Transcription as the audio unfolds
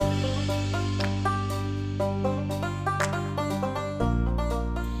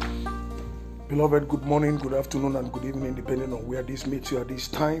Beloved, good morning, good afternoon, and good evening, depending on where this meets you at this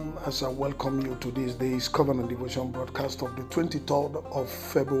time, as I welcome you to this day's Covenant Devotion broadcast of the 23rd of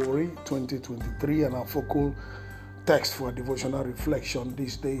February 2023, and our focal text for a devotional reflection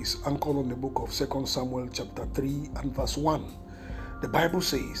these days anchored on the book of 2 Samuel chapter 3 and verse 1. The Bible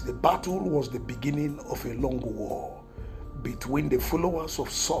says, the battle was the beginning of a long war between the followers of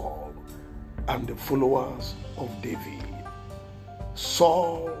Saul and the followers of David.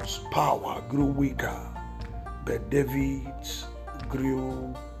 Saul's power grew weaker, but David's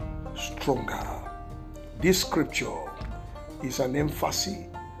grew stronger. This scripture is an emphasis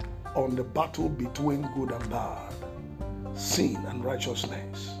on the battle between good and bad, sin and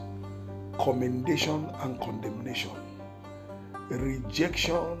righteousness, commendation and condemnation,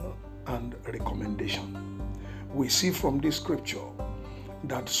 rejection and recommendation. We see from this scripture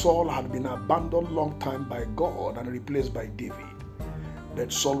that Saul had been abandoned long time by God and replaced by David.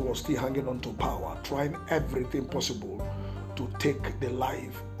 But Saul was still hanging on to power, trying everything possible to take the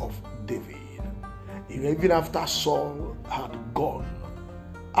life of David. Even after Saul had gone,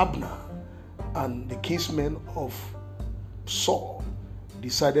 Abner and the kinsmen of Saul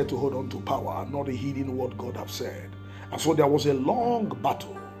decided to hold on to power, not heeding what God had said. And so there was a long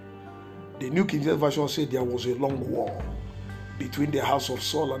battle. The New King James Version said there was a long war between the house of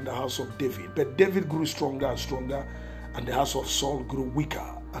Saul and the house of David. But David grew stronger and stronger, and the house of Saul grew weaker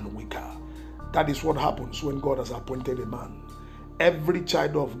and weaker. That is what happens when God has appointed a man. Every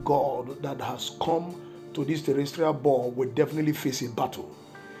child of God that has come to this terrestrial ball will definitely face a battle.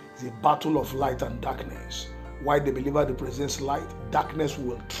 It's a battle of light and darkness. While the believer represents light, darkness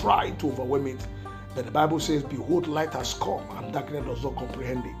will try to overwhelm it. But the Bible says, behold, light has come, and darkness does not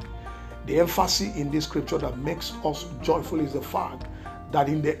comprehend it. The emphasis in this scripture that makes us joyful is the fact that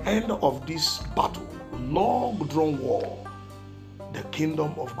in the end of this battle, long drawn war, the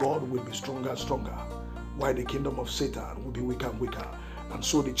kingdom of God will be stronger and stronger, while the kingdom of Satan will be weaker and weaker. And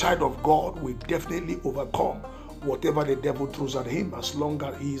so the child of God will definitely overcome whatever the devil throws at him, as long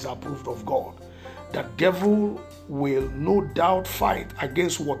as he is approved of God. The devil will no doubt fight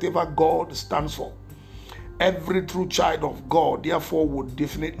against whatever God stands for. Every true child of God, therefore, would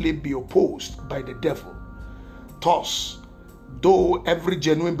definitely be opposed by the devil. Thus, though every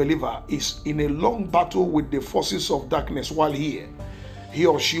genuine believer is in a long battle with the forces of darkness while here, he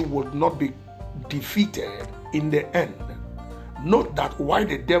or she would not be defeated in the end. Note that while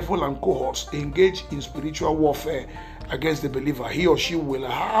the devil and cohorts engage in spiritual warfare against the believer, he or she will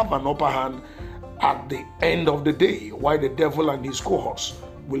have an upper hand at the end of the day, while the devil and his cohorts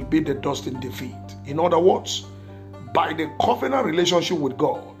will be the dust in defeat. In other words, by the covenant relationship with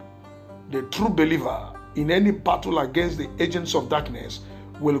God, the true believer in any battle against the agents of darkness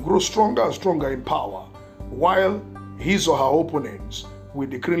will grow stronger and stronger in power, while his or her opponents will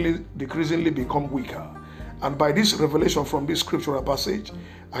decreasingly become weaker. And by this revelation from this scriptural passage,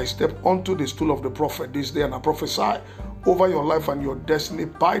 I step onto the stool of the prophet this day, and I prophesy over your life and your destiny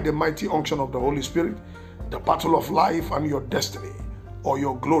by the mighty unction of the Holy Spirit. The battle of life and your destiny or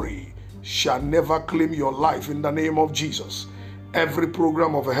your glory shall never claim your life in the name of Jesus. Every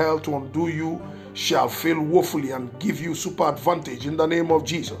program of hell to undo you shall fail woefully and give you super advantage in the name of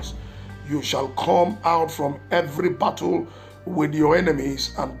Jesus. You shall come out from every battle with your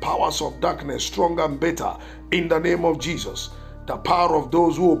enemies and powers of darkness stronger and better in the name of Jesus. The power of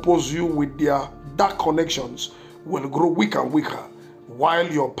those who oppose you with their dark connections will grow weaker and weaker,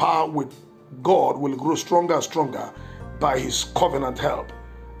 while your power with God will grow stronger and stronger by his covenant help,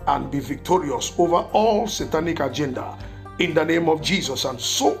 and be victorious over all satanic agenda in the name of Jesus. And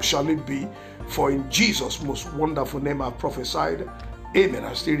so shall it be, for in Jesus' most wonderful name I prophesied. Amen.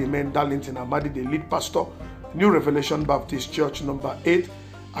 I still remain Darlington Amadi, the lead pastor, New Revelation Baptist Church, number 8,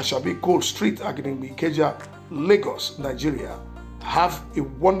 Ashabi Cold Street, Agidingbi, Ikeja, Lagos, Nigeria. Have a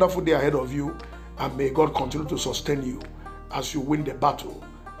wonderful day ahead of you, and may God continue to sustain you as you win the battle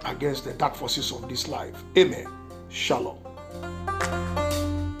against the dark forces of this life. Amen. Shalom.